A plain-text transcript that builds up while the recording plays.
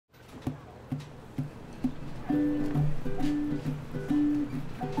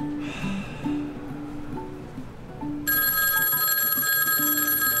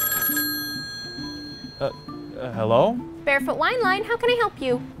Hello? Barefoot Wine line, how can I help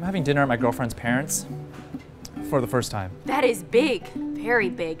you? I'm having dinner at my girlfriend's parents for the first time. That is big, very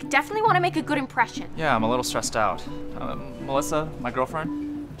big. Definitely want to make a good impression. Yeah, I'm a little stressed out. Melissa, my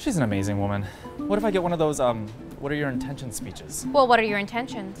girlfriend, she's an amazing woman. What if I get one of those, what are your intentions speeches? Well, what are your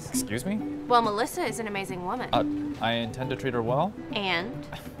intentions? Excuse me? Well, Melissa is an amazing woman. I intend to treat her well. And?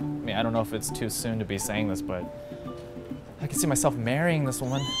 I mean, I don't know if it's too soon to be saying this, but I can see myself marrying this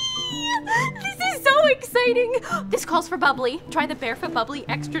woman. This is so exciting! This calls for bubbly. Try the Barefoot Bubbly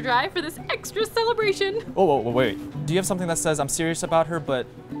Extra Dry for this extra celebration. Whoa, wait. Do you have something that says I'm serious about her, but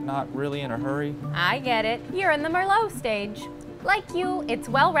not really in a hurry? I get it. You're in the Merlot stage. Like you, it's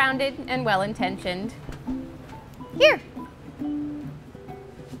well-rounded and well-intentioned. Here.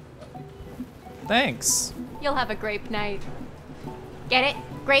 Thanks. You'll have a grape night. Get it?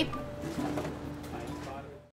 Grape?